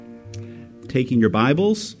taking your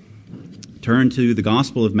Bibles, turn to the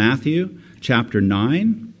Gospel of Matthew, chapter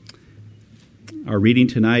 9. Our reading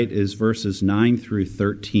tonight is verses 9 through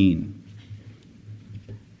 13.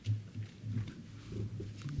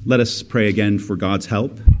 Let us pray again for God's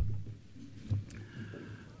help.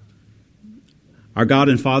 Our God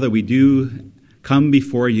and Father, we do come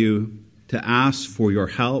before you to ask for your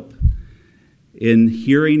help in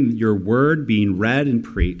hearing your word being read and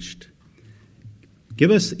preached. Give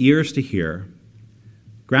us ears to hear.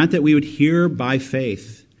 Grant that we would hear by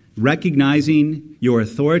faith, recognizing your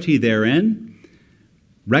authority therein,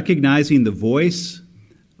 recognizing the voice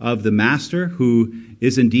of the Master, who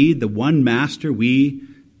is indeed the one Master we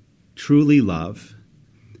truly love.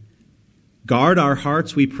 Guard our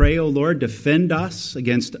hearts, we pray, O Lord. Defend us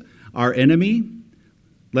against our enemy.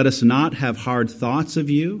 Let us not have hard thoughts of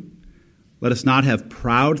you. Let us not have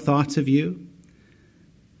proud thoughts of you.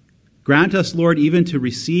 Grant us, Lord, even to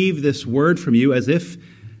receive this word from you as if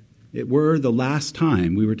it were the last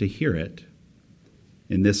time we were to hear it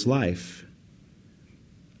in this life.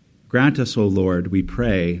 Grant us, O Lord, we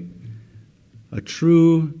pray, a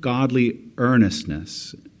true godly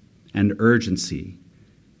earnestness and urgency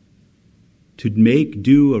to make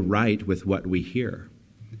do aright with what we hear,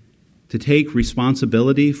 to take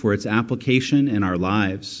responsibility for its application in our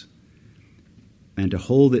lives, and to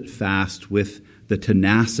hold it fast with the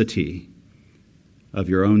tenacity of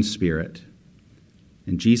your own Spirit.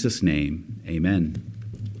 In Jesus' name, amen.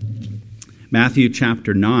 Matthew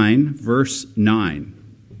chapter 9, verse 9.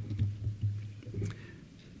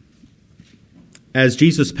 As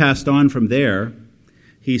Jesus passed on from there,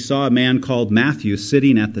 he saw a man called Matthew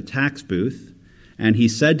sitting at the tax booth, and he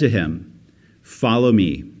said to him, "Follow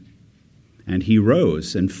me." And he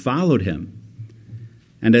rose and followed him.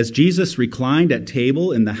 And as Jesus reclined at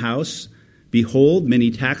table in the house, behold,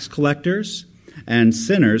 many tax collectors and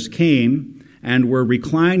sinners came and were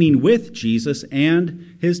reclining with Jesus and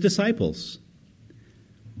his disciples.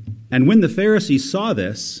 And when the Pharisees saw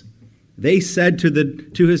this, they said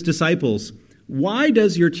to his disciples, "Why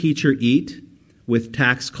does your teacher eat with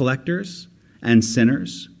tax collectors and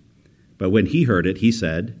sinners?" But when he heard it, he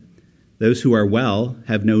said, "Those who are well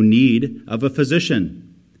have no need of a physician,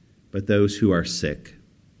 but those who are sick.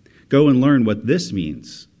 Go and learn what this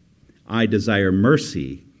means. I desire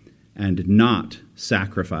mercy and not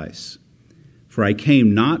sacrifice. For I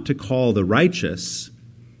came not to call the righteous,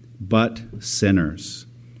 but sinners."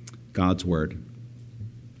 God's word.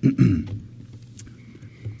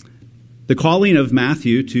 The calling of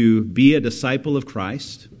Matthew to be a disciple of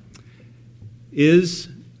Christ is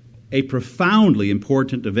a profoundly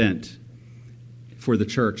important event for the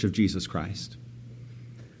Church of Jesus Christ.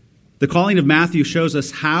 The calling of Matthew shows us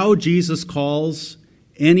how Jesus calls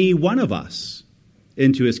any one of us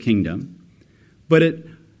into his kingdom, but it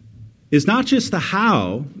is not just the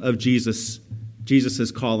how of Jesus'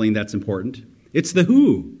 calling that's important, it's the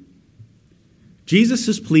who. Jesus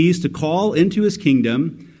is pleased to call into his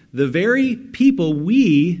kingdom the very people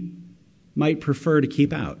we might prefer to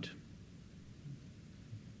keep out.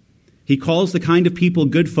 He calls the kind of people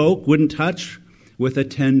good folk wouldn't touch with a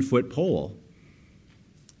 10-foot pole.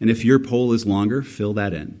 And if your pole is longer, fill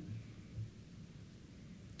that in.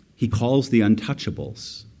 He calls the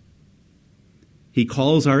untouchables. He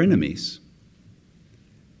calls our enemies.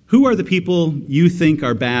 Who are the people you think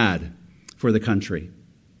are bad for the country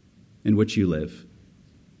in which you live?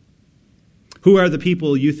 Who are the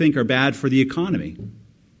people you think are bad for the economy?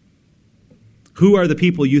 Who are the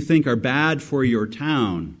people you think are bad for your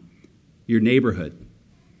town, your neighborhood?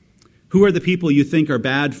 Who are the people you think are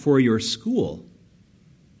bad for your school?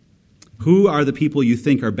 Who are the people you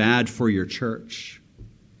think are bad for your church?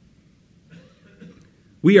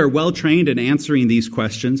 We are well trained in answering these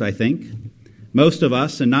questions, I think. Most of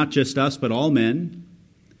us, and not just us, but all men,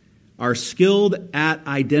 are skilled at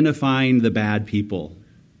identifying the bad people.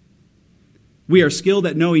 We are skilled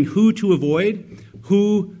at knowing who to avoid,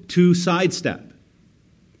 who to sidestep.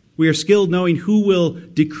 We are skilled knowing who will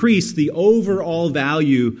decrease the overall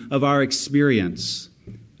value of our experience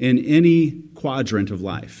in any quadrant of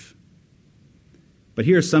life. But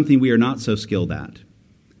here's something we are not so skilled at: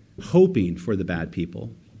 hoping for the bad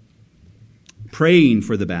people, praying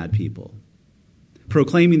for the bad people,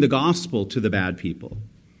 proclaiming the gospel to the bad people.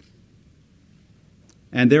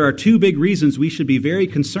 And there are two big reasons we should be very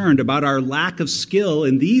concerned about our lack of skill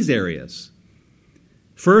in these areas.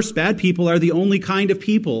 First, bad people are the only kind of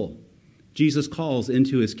people Jesus calls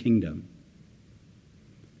into his kingdom.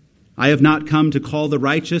 I have not come to call the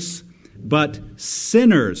righteous, but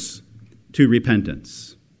sinners to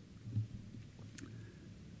repentance.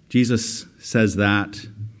 Jesus says that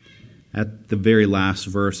at the very last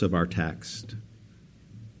verse of our text.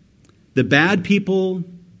 The bad people,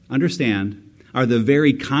 understand, are the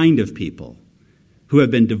very kind of people who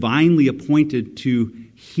have been divinely appointed to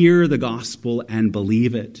hear the gospel and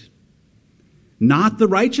believe it. Not the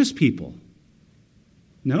righteous people.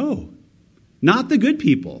 No, not the good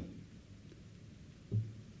people.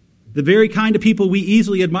 The very kind of people we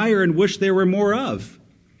easily admire and wish there were more of.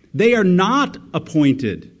 They are not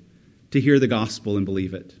appointed to hear the gospel and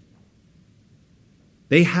believe it.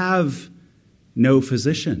 They have no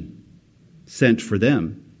physician sent for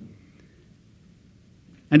them.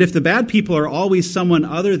 And if the bad people are always someone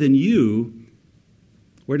other than you,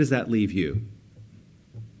 where does that leave you?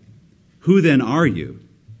 Who then are you?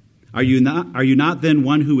 Are you not then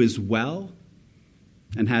one who is well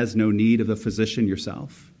and has no need of a physician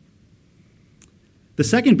yourself? The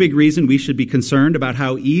second big reason we should be concerned about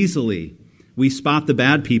how easily we spot the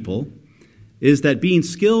bad people is that being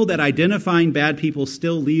skilled at identifying bad people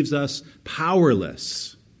still leaves us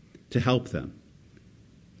powerless to help them.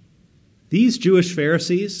 These Jewish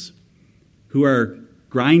Pharisees who are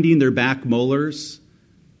grinding their back molars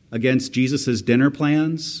against Jesus' dinner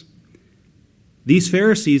plans, these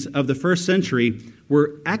Pharisees of the first century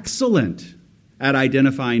were excellent at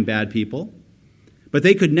identifying bad people, but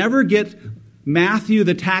they could never get Matthew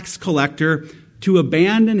the tax collector to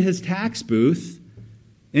abandon his tax booth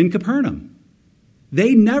in Capernaum.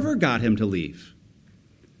 They never got him to leave.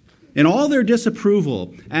 In all their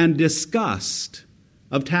disapproval and disgust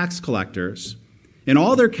of tax collectors, in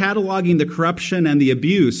all their cataloging the corruption and the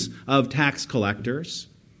abuse of tax collectors,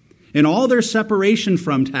 in all their separation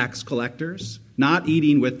from tax collectors, not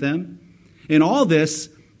eating with them, in all this,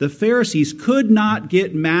 the Pharisees could not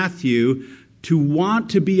get Matthew to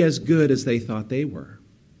want to be as good as they thought they were.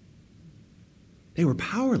 They were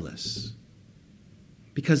powerless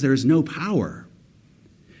because there is no power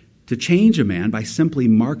to change a man by simply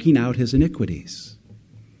marking out his iniquities.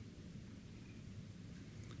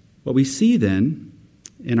 What we see then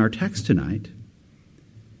in our text tonight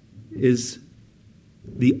is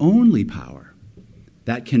the only power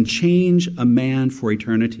that can change a man for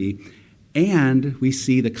eternity, and we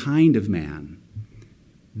see the kind of man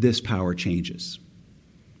this power changes.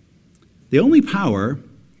 The only power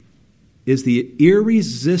is the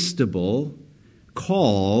irresistible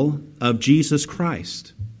call of Jesus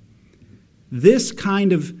Christ. This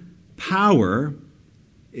kind of power,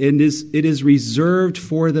 it is reserved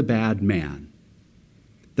for the bad man,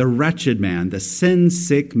 the wretched man, the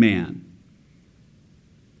sin-sick man,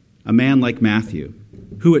 a man like Matthew,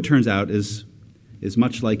 who it turns out is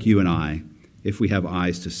much like you and I, if we have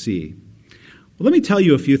eyes to see. Well, let me tell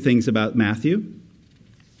you a few things about Matthew.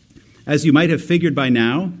 As you might have figured by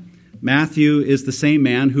now, Matthew is the same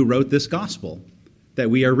man who wrote this gospel that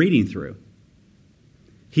we are reading through.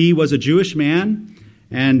 He was a Jewish man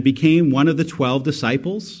and became one of the 12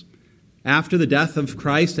 disciples. After the death of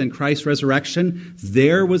Christ and Christ's resurrection,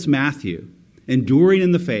 there was Matthew, enduring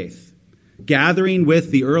in the faith, gathering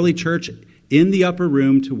with the early church in the upper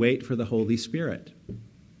room to wait for the Holy Spirit.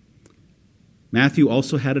 Matthew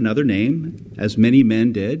also had another name, as many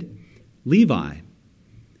men did, Levi,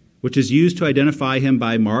 which is used to identify him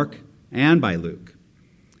by Mark and by Luke.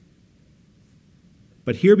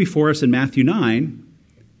 But here before us in Matthew 9,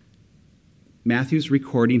 Matthew's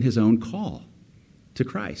recording his own call to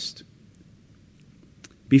Christ.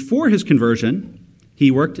 Before his conversion,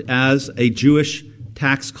 he worked as a Jewish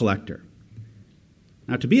tax collector.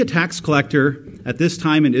 Now, to be a tax collector at this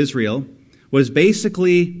time in Israel was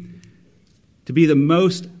basically to be the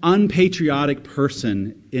most unpatriotic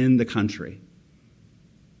person in the country.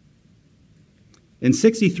 In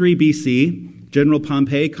 63 BC, General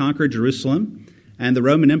Pompey conquered Jerusalem, and the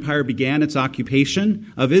Roman Empire began its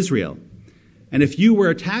occupation of Israel. And if you were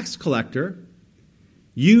a tax collector,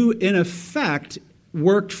 you, in effect,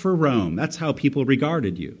 worked for Rome. That's how people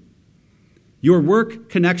regarded you. Your work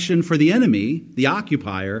connection for the enemy, the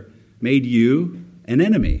occupier, made you an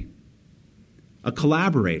enemy, a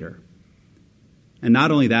collaborator. And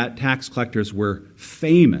not only that, tax collectors were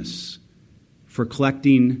famous for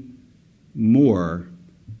collecting more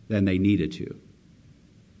than they needed to.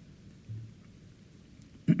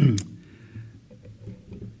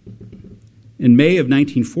 In May of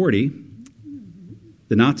 1940,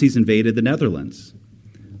 the Nazis invaded the Netherlands.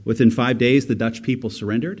 Within 5 days, the Dutch people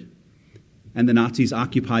surrendered, and the Nazis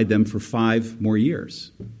occupied them for 5 more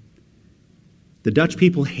years. The Dutch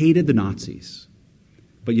people hated the Nazis,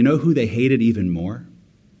 but you know who they hated even more?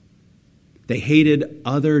 They hated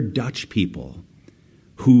other Dutch people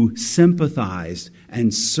who sympathized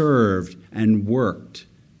and served and worked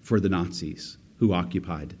for the Nazis who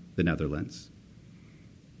occupied the Netherlands.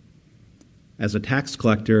 As a tax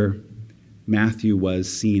collector, Matthew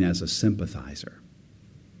was seen as a sympathizer,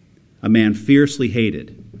 a man fiercely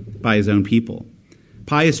hated by his own people.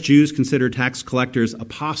 Pious Jews considered tax collectors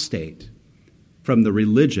apostate from the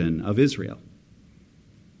religion of Israel.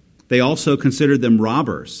 They also considered them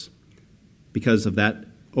robbers because of that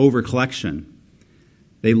overcollection.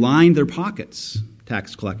 They lined their pockets,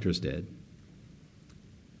 tax collectors did.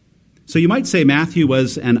 So you might say Matthew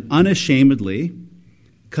was an unashamedly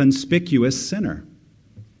conspicuous sinner.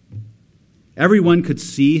 Everyone could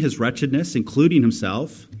see his wretchedness, including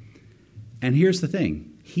himself. And here's the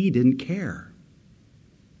thing, he didn't care.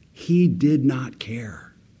 He did not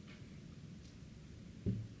care.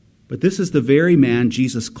 But this is the very man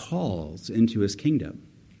Jesus calls into his kingdom.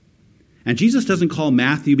 And Jesus doesn't call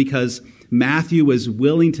Matthew because Matthew was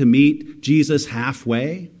willing to meet Jesus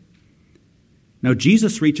halfway. Now,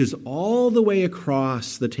 Jesus reaches all the way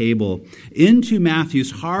across the table into Matthew's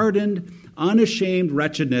hardened, unashamed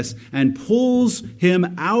wretchedness and pulls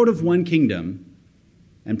him out of one kingdom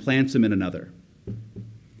and plants him in another.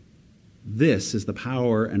 This is the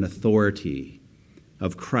power and authority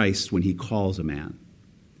of Christ when he calls a man.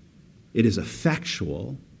 It is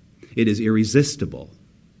effectual. It is irresistible.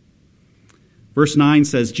 Verse 9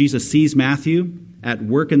 says, Jesus sees Matthew at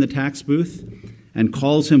work in the tax booth and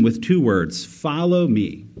calls him with two words, follow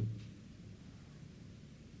me.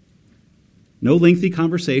 No lengthy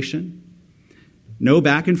conversation, no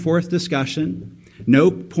back and forth discussion,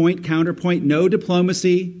 no point, counterpoint, no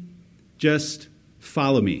diplomacy, just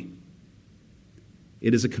follow me.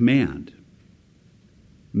 It is a command.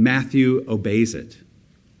 Matthew obeys it.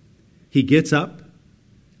 He gets up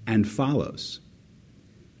and follows.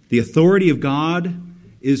 The authority of God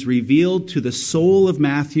is revealed to the soul of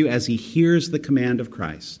Matthew as he hears the command of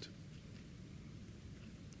Christ.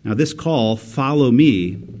 Now this call, follow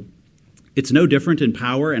me, it's no different in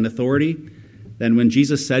power and authority than when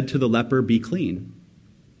Jesus said to the leper, be clean.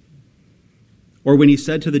 Or when he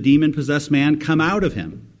said to the demon-possessed man, come out of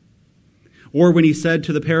him. Or when he said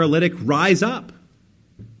to the paralytic, rise up.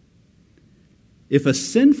 If a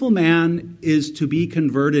sinful man is to be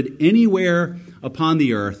converted anywhere upon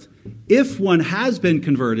the earth, if one has been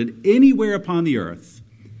converted anywhere upon the earth,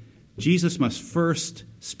 Jesus must first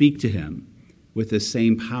speak to him with this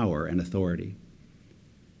same power and authority.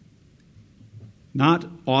 Not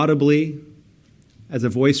audibly as a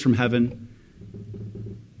voice from heaven,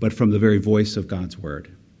 but from the very voice of God's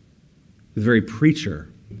word. The very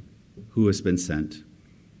preacher who has been sent,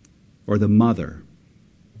 or the mother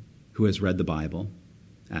who has read the Bible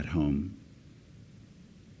at home.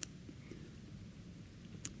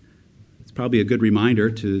 It's probably a good reminder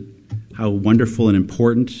to how wonderful and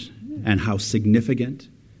important and how significant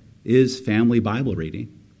is family Bible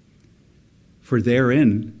reading. For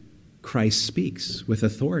therein, Christ speaks with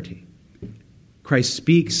authority. Christ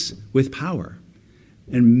speaks with power.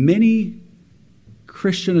 And many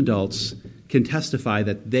Christian adults can testify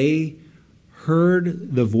that they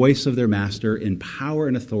heard the voice of their master in power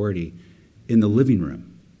and authority in the living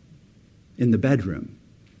room, in the bedroom,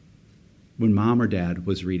 when mom or dad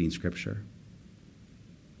was reading Scripture.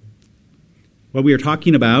 What we are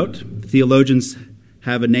talking about, theologians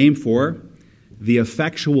have a name for the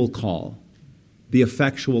effectual call. The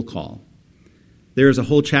effectual call. There is a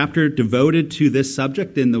whole chapter devoted to this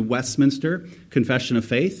subject in the Westminster Confession of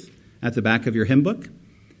Faith at the back of your hymn book.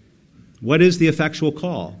 What is the effectual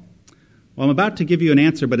call? Well, I'm about to give you an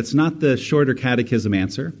answer, but it's not the shorter catechism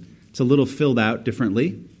answer. It's a little filled out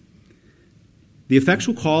differently. The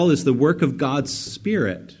effectual call is the work of God's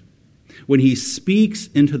Spirit when he speaks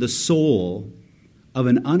into the soul of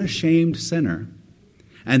an unashamed sinner,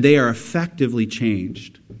 and they are effectively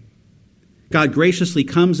changed. God graciously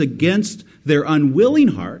comes against their unwilling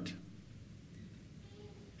heart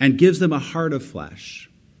and gives them a heart of flesh.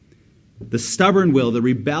 The stubborn will, the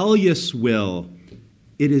rebellious will,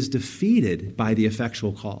 it is defeated by the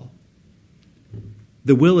effectual call.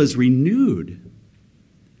 The will is renewed,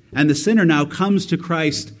 and the sinner now comes to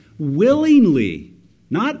Christ willingly,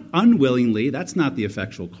 not unwillingly. That's not the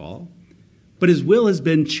effectual call. But his will has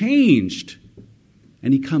been changed,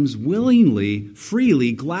 and he comes willingly,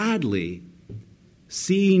 freely, gladly,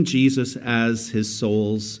 seeing Jesus as his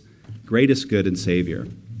soul's greatest good and Savior.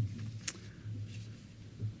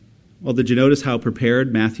 Well, did you notice how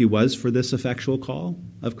prepared Matthew was for this effectual call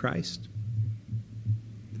of Christ?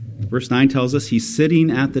 Verse 9 tells us he's sitting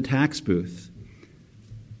at the tax booth.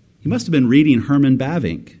 He must have been reading Herman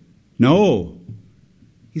Bavinck. No,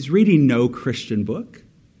 he's reading no Christian book.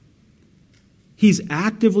 He's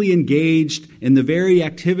actively engaged in the very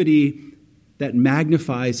activity that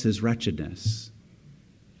magnifies his wretchedness.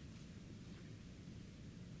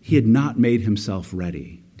 he had not made himself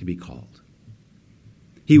ready to be called.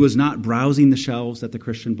 He was not browsing the shelves at the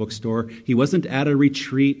Christian bookstore. He wasn't at a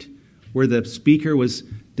retreat where the speaker was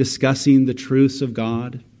discussing the truths of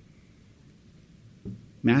God.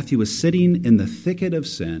 Matthew was sitting in the thicket of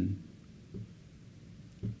sin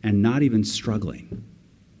and not even struggling,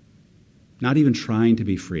 not even trying to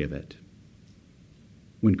be free of it,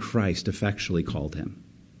 when Christ effectually called him.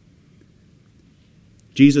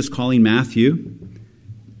 Jesus calling Matthew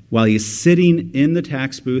while he's sitting in the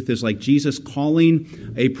tax booth is like Jesus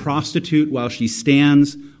calling a prostitute while she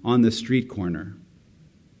stands on the street corner.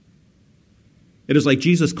 It is like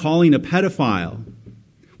Jesus calling a pedophile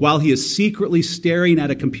while he is secretly staring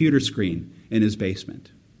at a computer screen in his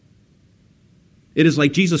basement. It is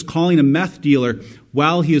like Jesus calling a meth dealer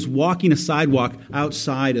while he is walking a sidewalk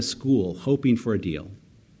outside a school, hoping for a deal.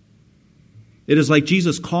 It is like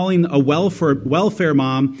Jesus calling a welfare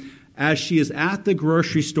mom as she is at the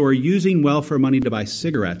grocery store using welfare money to buy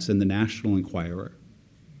cigarettes in the National Enquirer.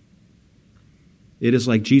 It is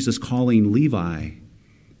like Jesus calling Levi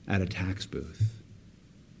at a tax booth.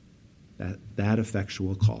 That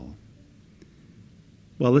effectual call.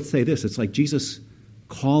 Well, let's say this. It's like Jesus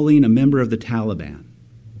calling a member of the Taliban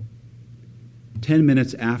 10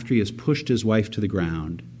 minutes after he has pushed his wife to the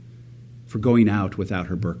ground for going out without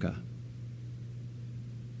her burqa.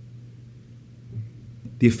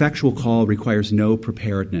 The effectual call requires no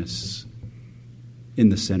preparedness in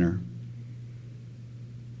the sinner,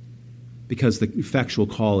 because the effectual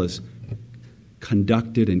call is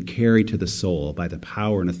conducted and carried to the soul by the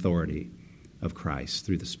power and authority of Christ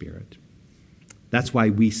through the Spirit. That's why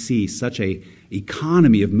we see such an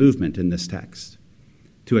economy of movement in this text,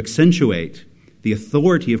 to accentuate the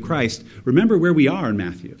authority of Christ. Remember where we are in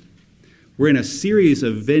Matthew. We're in a series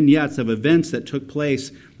of vignettes of events that took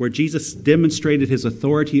place where Jesus demonstrated his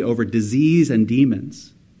authority over disease and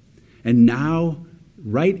demons. And now,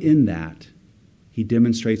 right in that, he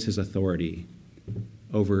demonstrates his authority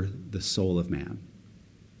over the soul of man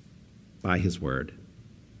by his word.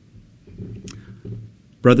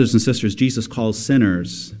 Brothers and sisters, Jesus calls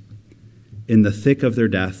sinners in the thick of their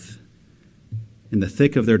death, in the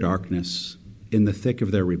thick of their darkness, in the thick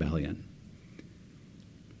of their rebellion.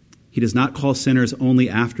 He does not call sinners only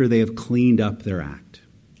after they have cleaned up their act.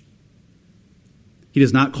 He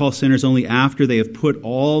does not call sinners only after they have put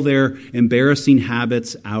all their embarrassing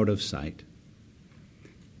habits out of sight.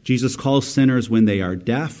 Jesus calls sinners when they are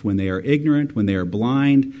deaf, when they are ignorant, when they are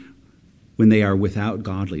blind, when they are without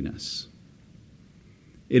godliness.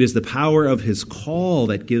 It is the power of his call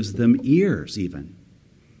that gives them ears even,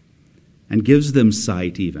 and gives them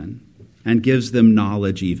sight even, and gives them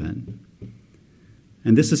knowledge even.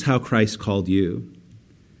 And this is how Christ called you.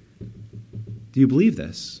 Do you believe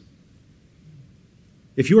this?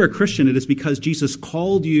 If you are a Christian, it is because Jesus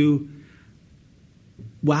called you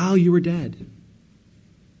while you were dead.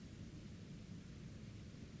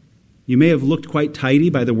 You may have looked quite tidy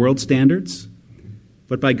by the world's standards,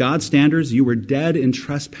 but by God's standards, you were dead in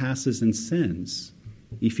trespasses and sins,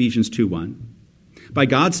 Ephesians 2:1. By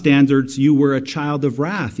God's standards, you were a child of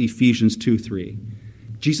wrath, Ephesians 2:3.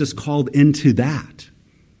 Jesus called into that.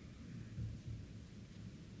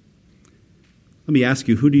 Let me ask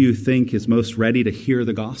you, who do you think is most ready to hear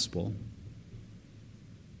the gospel?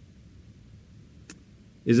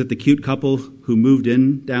 Is it the cute couple who moved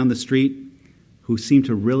in down the street who seem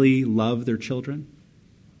to really love their children?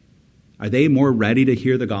 Are they more ready to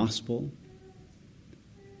hear the gospel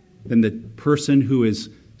than the person who is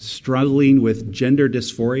struggling with gender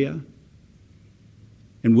dysphoria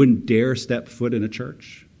and wouldn't dare step foot in a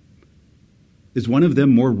church? Is one of them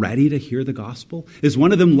more ready to hear the gospel? Is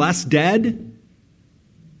one of them less dead?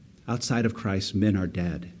 Outside of Christ, men are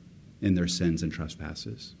dead in their sins and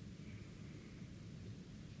trespasses.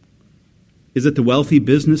 Is it the wealthy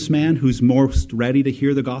businessman who's most ready to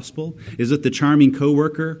hear the gospel? Is it the charming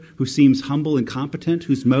coworker who seems humble and competent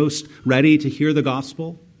who's most ready to hear the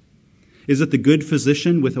gospel? Is it the good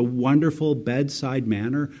physician with a wonderful bedside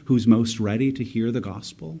manner who's most ready to hear the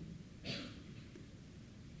gospel?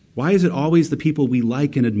 Why is it always the people we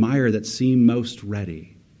like and admire that seem most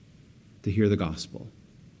ready to hear the gospel?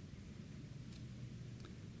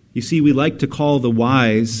 You see, we like to call the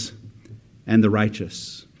wise and the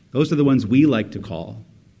righteous. Those are the ones we like to call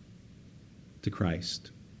to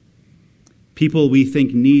Christ. People we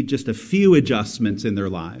think need just a few adjustments in their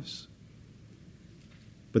lives.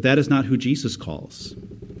 But that is not who Jesus calls.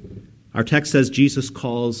 Our text says Jesus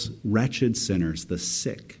calls wretched sinners the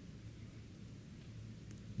sick.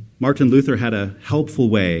 Martin Luther had a helpful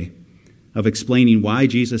way of explaining why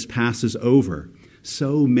Jesus passes over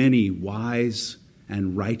so many wise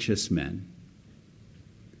and righteous men.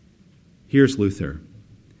 Here's Luther.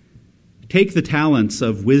 Take the talents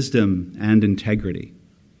of wisdom and integrity.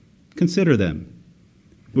 Consider them.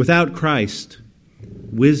 Without Christ,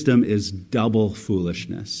 wisdom is double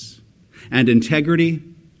foolishness, and integrity,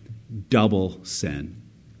 double sin.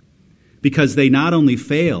 Because they not only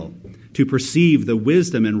fail to perceive the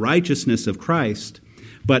wisdom and righteousness of Christ,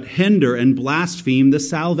 but hinder and blaspheme the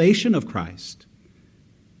salvation of Christ.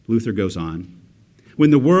 Luther goes on,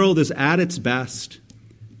 when the world is at its best,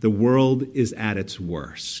 the world is at its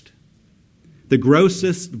worst. The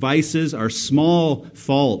grossest vices are small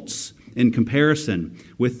faults in comparison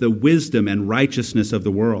with the wisdom and righteousness of the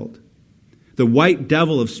world. The white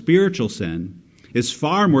devil of spiritual sin is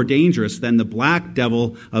far more dangerous than the black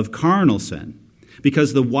devil of carnal sin,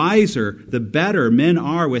 because the wiser, the better men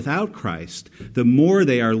are without Christ, the more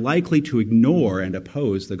they are likely to ignore and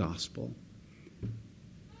oppose the gospel.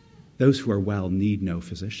 Those who are well need no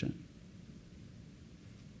physician.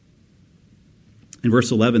 In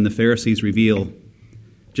verse 11, the Pharisees reveal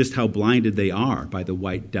just how blinded they are by the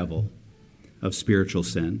white devil of spiritual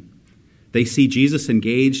sin. They see Jesus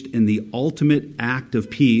engaged in the ultimate act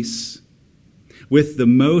of peace with the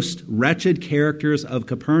most wretched characters of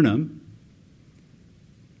Capernaum.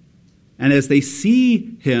 And as they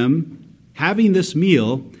see him having this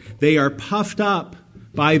meal, they are puffed up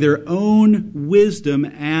by their own wisdom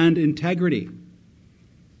and integrity.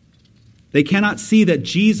 They cannot see that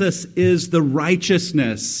Jesus is the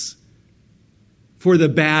righteousness for the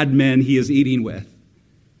bad men he is eating with.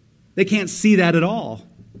 They can't see that at all.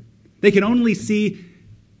 They can only see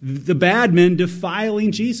the bad men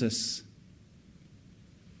defiling Jesus.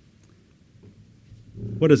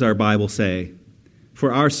 What does our Bible say?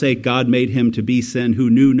 For our sake, God made him to be sin who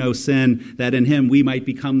knew no sin, that in him we might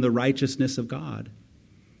become the righteousness of God.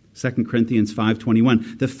 2 Corinthians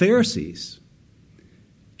 5:21. The Pharisees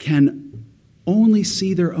can only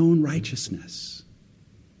see their own righteousness,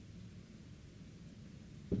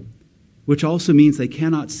 which also means they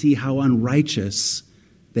cannot see how unrighteous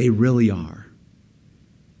they really are.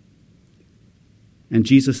 And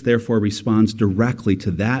Jesus therefore responds directly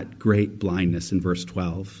to that great blindness in verse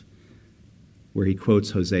 12, where he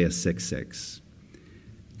quotes Hosea 6:6.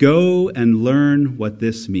 Go and learn what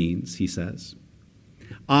this means, he says.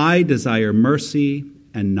 I desire mercy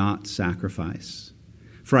and not sacrifice,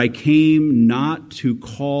 for I came not to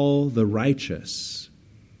call the righteous,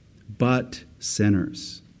 but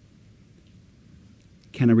sinners.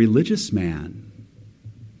 Can a religious man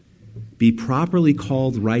be properly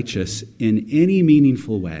called righteous in any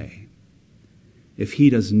meaningful way if he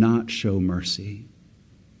does not show mercy?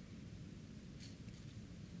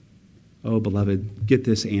 Oh, beloved, get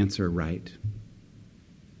this answer right.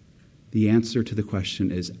 The answer to the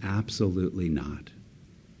question is absolutely not.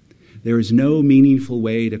 There is no meaningful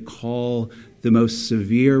way to call the most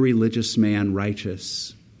severe religious man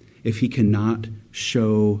righteous if he cannot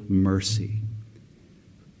show mercy.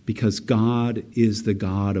 Because God is the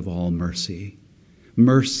God of all mercy.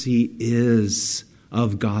 Mercy is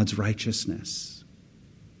of God's righteousness.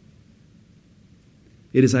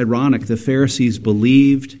 It is ironic, the Pharisees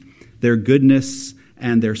believed their goodness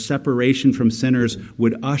and their separation from sinners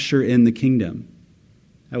would usher in the kingdom.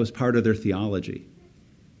 That was part of their theology.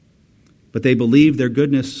 But they believed their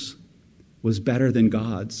goodness was better than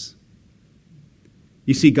God's.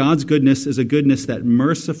 You see, God's goodness is a goodness that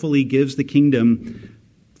mercifully gives the kingdom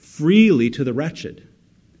freely to the wretched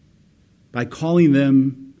by calling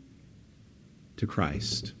them to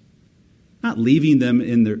Christ. Not leaving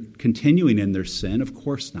them continuing in their sin, of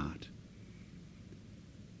course not.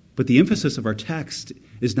 But the emphasis of our text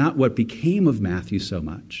is not what became of Matthew so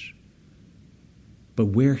much, but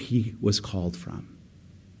where he was called from.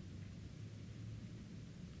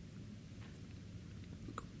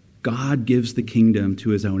 God gives the kingdom to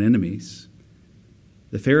his own enemies.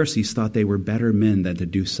 The Pharisees thought they were better men than to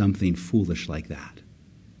do something foolish like that.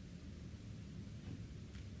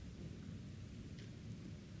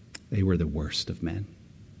 They were the worst of men,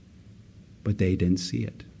 but they didn't see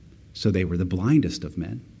it. So they were the blindest of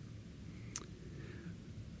men.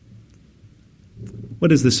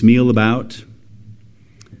 What is this meal about?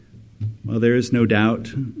 Well, there is no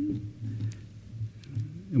doubt.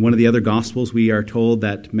 In one of the other Gospels, we are told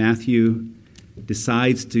that Matthew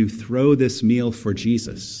decides to throw this meal for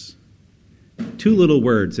Jesus. 2 little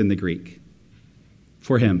words in the Greek.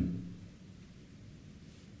 For him.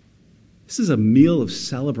 This is a meal of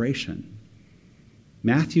celebration.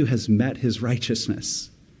 Matthew has met his righteousness.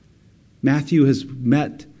 Matthew has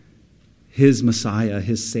met his Messiah,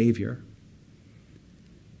 his Savior.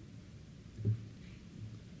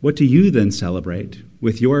 What do you then celebrate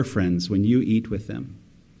with your friends when you eat with them?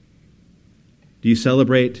 Do you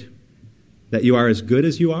celebrate that you are as good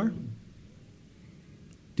as you are?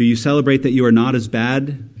 Do you celebrate that you are not as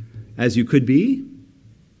bad as you could be?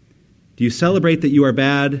 Do you celebrate that you are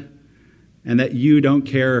bad and that you don't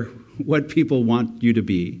care what people want you to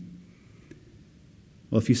be?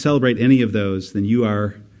 Well, if you celebrate any of those, then you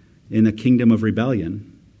are in a kingdom of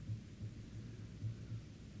rebellion.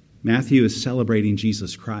 Matthew is celebrating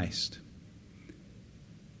Jesus Christ,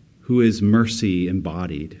 who is mercy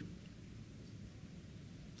embodied.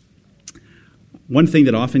 One thing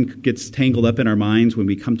that often gets tangled up in our minds when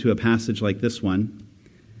we come to a passage like this one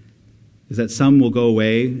is that some will go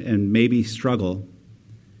away and maybe struggle,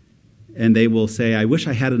 and they will say, I wish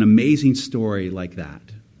I had an amazing story like that.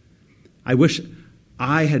 I wish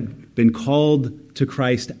I had been called to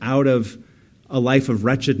Christ out of a life of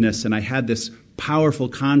wretchedness, and I had this powerful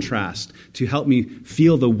contrast to help me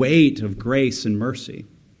feel the weight of grace and mercy.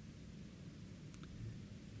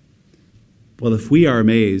 Well, if we are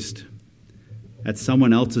amazed at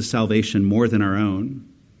someone else's salvation more than our own,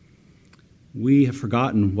 we have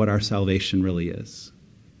forgotten what our salvation really is.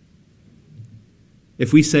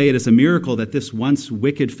 If we say it is a miracle that this once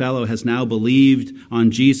wicked fellow has now believed on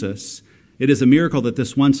Jesus, it is a miracle that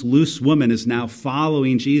this once loose woman is now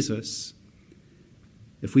following Jesus.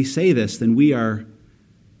 If we say this, then we are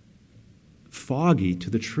foggy to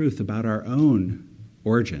the truth about our own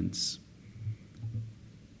origins.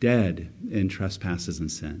 Dead in trespasses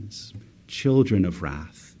and sins, children of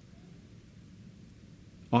wrath,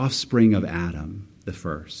 offspring of Adam the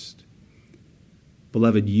first.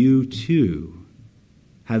 Beloved, you too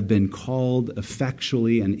have been called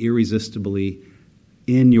effectually and irresistibly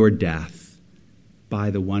in your death by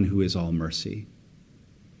the one who is all mercy.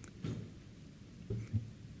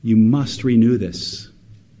 You must renew this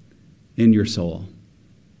in your soul.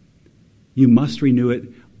 You must renew it,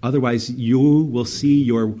 otherwise you will see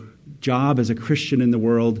your job as a Christian in the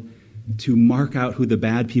world to mark out who the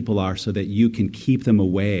bad people are so that you can keep them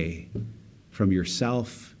away from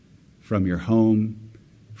yourself, from your home,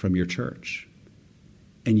 from your church.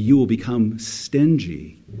 And you will become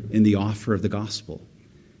stingy in the offer of the gospel.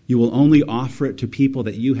 You will only offer it to people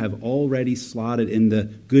that you have already slotted in the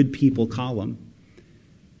good people column.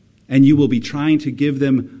 And you will be trying to give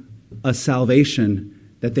them a salvation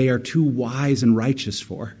that they are too wise and righteous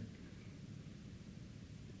for.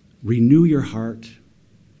 Renew your heart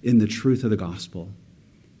in the truth of the gospel.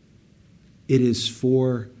 It is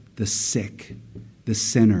for the sick, the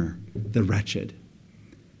sinner, the wretched.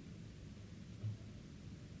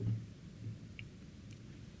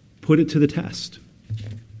 Put it to the test.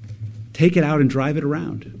 Take it out and drive it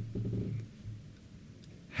around.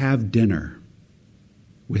 Have dinner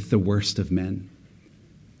with the worst of men.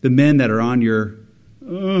 The men that are on your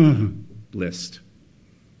list.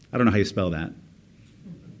 I don't know how you spell that.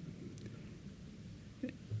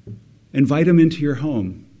 Invite them into your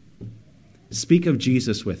home. Speak of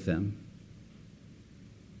Jesus with them.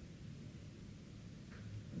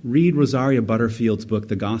 Read Rosaria Butterfield's book,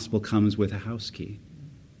 The Gospel Comes with a House Key.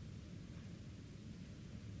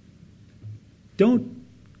 Don't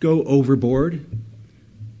go overboard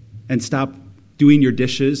and stop doing your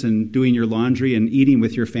dishes and doing your laundry and eating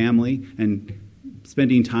with your family and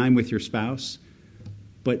spending time with your spouse.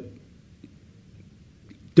 But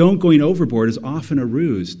going overboard is often a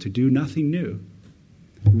ruse to do nothing new.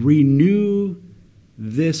 Renew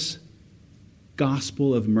this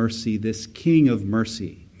gospel of mercy, this King of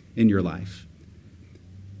mercy in your life.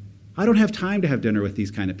 I don't have time to have dinner with these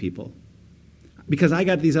kind of people because I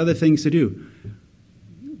got these other things to do.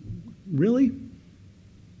 Really?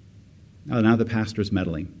 Oh, now the pastor's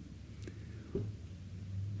meddling.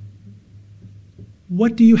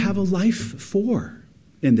 What do you have a life for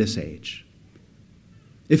in this age?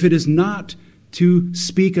 If it is not to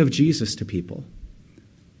speak of Jesus to people,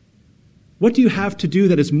 what do you have to do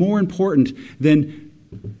that is more important than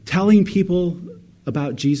telling people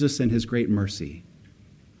about Jesus and his great mercy?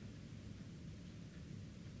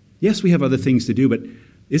 Yes, we have other things to do, but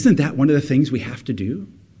isn't that one of the things we have to do?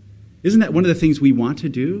 Isn't that one of the things we want to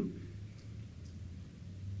do?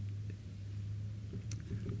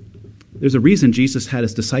 There's a reason Jesus had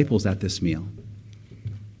his disciples at this meal.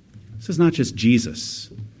 This is not just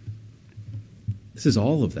Jesus. This is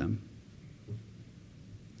all of them.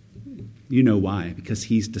 You know why? Because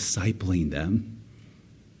he's discipling them.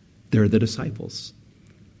 They're the disciples.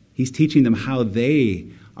 He's teaching them how they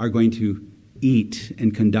are going to eat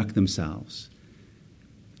and conduct themselves.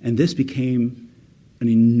 And this became an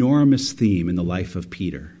enormous theme in the life of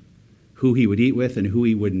Peter, who he would eat with and who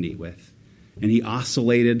he wouldn't eat with. And he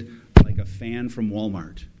oscillated like a fan from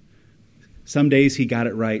Walmart. Some days he got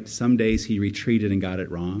it right, some days he retreated and got it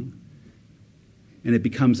wrong. And it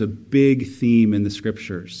becomes a big theme in the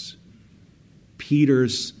scriptures.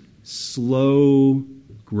 Peter's slow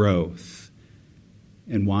growth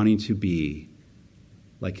and wanting to be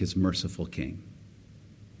like his merciful King.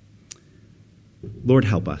 Lord,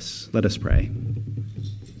 help us. Let us pray.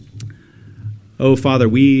 Oh, Father,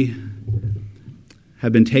 we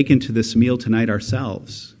have been taken to this meal tonight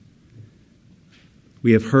ourselves.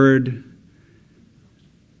 We have heard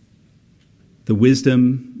the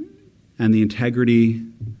wisdom and the integrity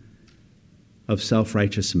of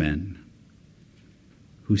self-righteous men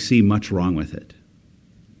who see much wrong with it.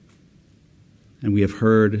 And we have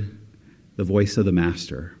heard the voice of the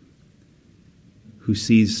Master who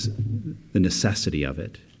sees the necessity of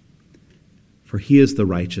it. For he is the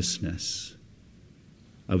righteousness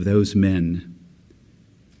of those men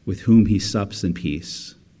with whom he sups in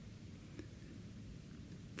peace.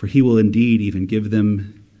 For he will indeed even give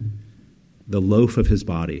them the loaf of his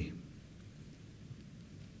body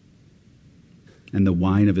and the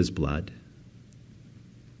wine of his blood,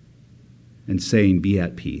 and saying, "Be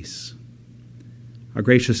at peace." Our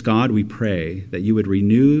gracious God, we pray that you would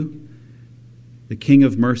renew the King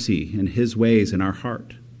of mercy and his ways in our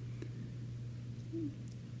heart,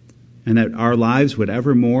 and that our lives would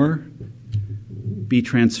evermore be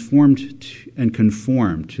transformed and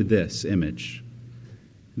conformed to this image,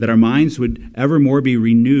 that our minds would evermore be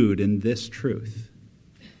renewed in this truth,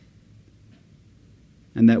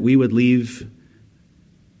 and that we would leave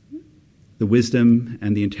the wisdom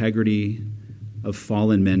and the integrity of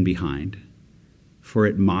fallen men behind, for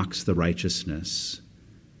it mocks the righteousness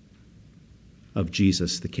of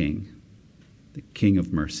Jesus the King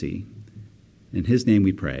of mercy. In his name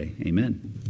we pray, amen.